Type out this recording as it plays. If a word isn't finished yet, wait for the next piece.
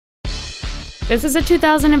This is a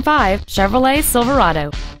 2005 Chevrolet Silverado.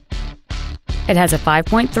 It has a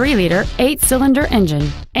 5.3-liter 8-cylinder engine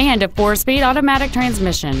and a 4-speed automatic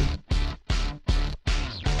transmission.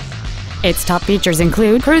 Its top features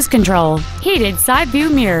include cruise control, heated side view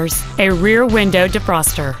mirrors, a rear window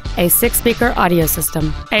defroster, a 6-speaker audio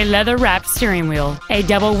system, a leather-wrapped steering wheel, a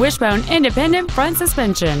double wishbone independent front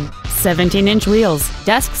suspension, 17-inch wheels,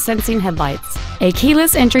 dusk-sensing headlights, a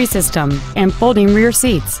keyless entry system, and folding rear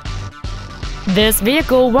seats. This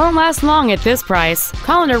vehicle won't last long at this price.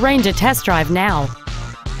 Call and arrange a test drive now.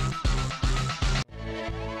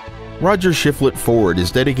 RogerShiflettFord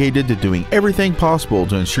is dedicated to doing everything possible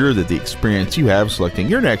to ensure that the experience you have selecting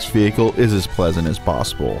your next vehicle is as pleasant as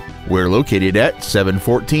possible. We're located at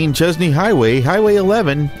 714 Chesnee Highway, Highway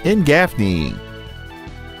 11 in Gaffney.